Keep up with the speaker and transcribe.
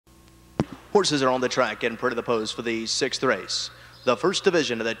Horses are on the track and part of the pose for the 6th race. The first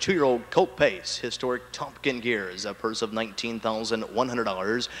division of the 2-year-old colt pace, historic Tompkins Geers, a purse of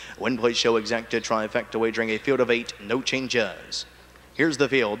 $19,100. Win, place, show, exacta, trifecta, wagering a field of 8, no changes. Here's the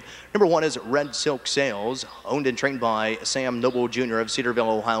field. Number 1 is Red Silk Sales, owned and trained by Sam Noble Jr. of Cedarville,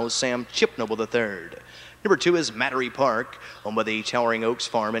 Ohio, Sam Chip Noble III. Number 2 is Mattery Park, owned by the Towering Oaks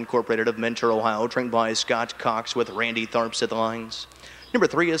Farm Incorporated of Mentor, Ohio, trained by Scott Cox with Randy Tharps at the lines. Number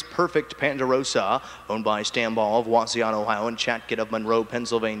 3 is Perfect Ponderosa, owned by Stan Ball of Wasion, Ohio, and Chatkin of Monroe,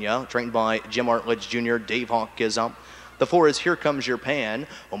 Pennsylvania, trained by Jim Artledge Jr. Dave Hawk is up. The 4 is Here Comes Your Pan,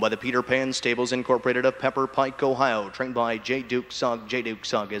 owned by the Peter Pan Stables Incorporated of Pepper Pike, Ohio, trained by J. Duke Sugg. J. Duke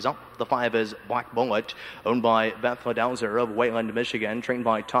Sugg is up. The 5 is Black Bullet, owned by Beth Dowser of Wayland, Michigan, trained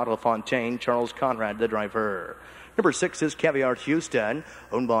by Todd LaFontaine, Charles Conrad, the driver. Number 6 is Caviar Houston,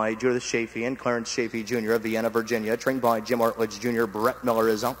 owned by Judith Chafee and Clarence Chafee Jr. of Vienna, Virginia, trained by Jim Artledge Jr. Brett Miller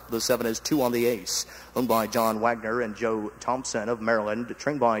is up. The 7 is 2 on the Ace, owned by John Wagner and Joe Thompson of Maryland,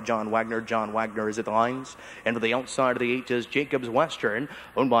 trained by John Wagner. John Wagner is at the lines. And to the outside of the 8 is Jacobs Western,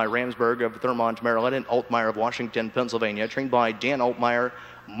 owned by Ramsburg of Thurmont, Maryland, and Altmeyer of Washington, Pennsylvania, trained by Dan Altmeyer,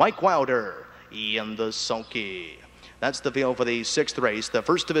 Mike Wilder in the sulky. That's the field for the 6th race, the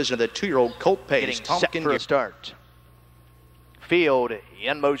first division of the 2-year-old colt pace. Getting set for a start. Field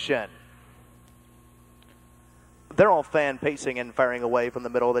in motion. They're all fan pacing and firing away from the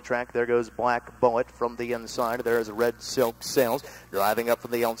middle of the track. There goes Black Bullet from the inside. There's Red Silk Sales. Driving up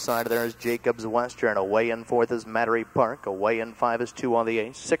from the outside, there's Jacobs Western. Away in 4th is Mattery Park. Away in 5 is 2 on the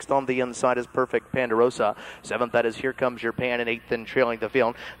Ace. 6th on the inside is Perfect Ponderosa. 7th, that is Here Comes Your Pan. And 8th, and trailing the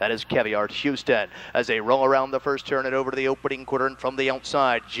field, that is Caviar Houston. As they roll around the first turn and over to the opening quarter, and from the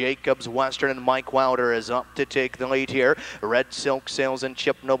outside, Jacobs Western and Mike Wilder is up to take the lead here. Red Silk Sales and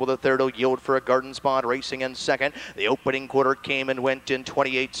Chip Noble III will yield for a garden spot, racing in second. The opening quarter came and went in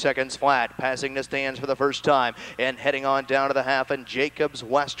 28 seconds flat, passing the stands for the first time and heading on down to the half, and Jacobs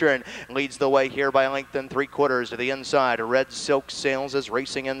Western leads the way here by a length and 3/4 to the inside. Red Silk Sales is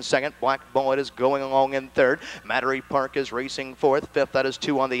racing in second. Black Bullet is going along in third. Mattery Park is racing fourth. 5th, that is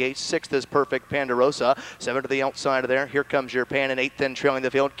 2 on the 8th. 6th is Perfect Ponderosa. 7 to the outside of there. Here Comes Your Pan, and 8th, and trailing the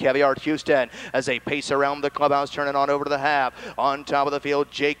field, Caviar Houston, as they pace around the clubhouse, turning on over to the half. On top of the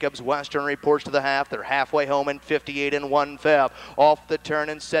field, Jacobs Western reports to the half. They're halfway home in 58 and 1/5. Off the turn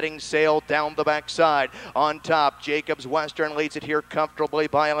and setting sail down the backside. On top, Jacobs Western leads it here comfortably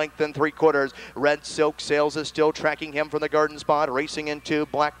by a length and 3/4. Red Silk Sales is still tracking him from the garden spot. Racing in 2.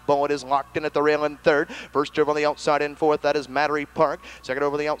 Black Bullet is locked in at the rail in 3rd. First over on the outside in 4th, that is Mattery Park. 2nd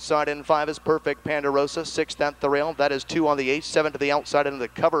over the outside in 5 is Perfect Ponderosa. 6th at the rail, that is 2 on the 8th. 7 to the outside into the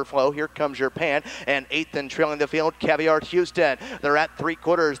cover flow. Here Comes Your Pan. And 8th, and trailing the field, Caviar Houston. They're at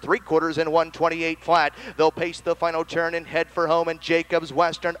 3/4 in 128 flat. They'll pace the final turn and head for home, and Jacobs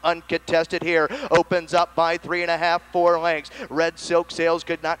Western, uncontested here, opens up by 3.5, 4 lengths. Red Silk Sales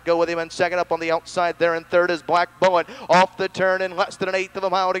could not go with him, and second up on the outside there in 3rd is Black Bullet. Off the turn and less than an 1/8 of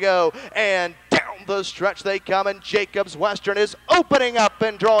a mile to go, and down the stretch they come, and Jacobs Western is opening up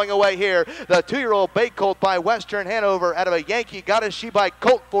and drawing away here. The 2-year-old bay colt by Western Hanover out of a Yankee Goddess, she by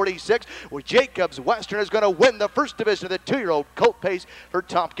Colt 46, where Jacobs Western is going to win the first division of the 2-year-old colt pace for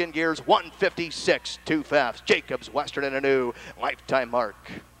Tompkins Geers. 156 2 fast. Jacobs Western in a new lifetime mark.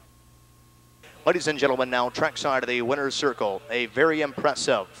 Ladies and gentlemen, now trackside of the winner's circle, a very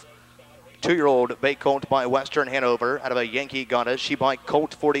impressive 2-year-old bay colt by Western Hanover out of a Yankee Goddess. She by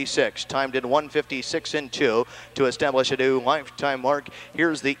Colt 46, timed in 156 and 2 to establish a new lifetime mark.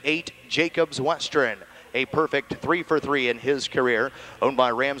 Here's the 8, Jacobs Western, a perfect 3 for 3 in his career, owned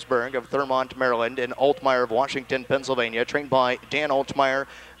by Ramsburg of Thurmont, Maryland, and Altmeyer of Washington, Pennsylvania, trained by Dan Altmeyer,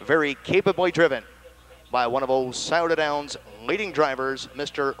 very capably driven by one of old Scioto Downs' leading drivers,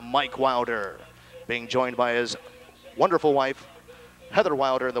 Mr. Mike Wilder, being joined by his wonderful wife, Heather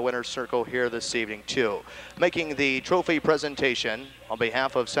Wilder, in the winner's circle here this evening too. Making the trophy presentation on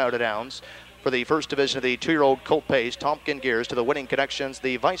behalf of Scioto Downs for the first division of the 2-year-old colt pace, Tompkins Geers, to the winning connections,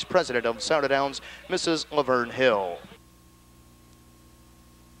 the Vice President of Scioto Downs, Mrs. Laverne Hill.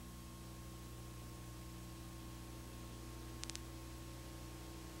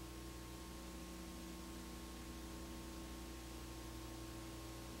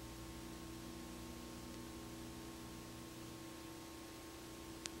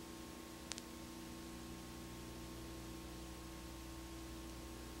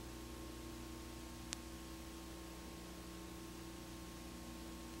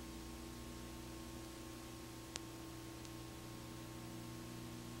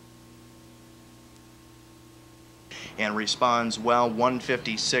 and responds well.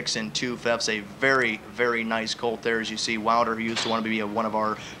 156 and 2/5. A very, very nice colt there. As you see, Wilder, who used to want to be one of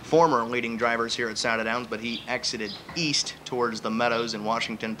our former leading drivers here at Scioto Downs, but he exited east towards the Meadows in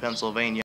Washington, Pennsylvania.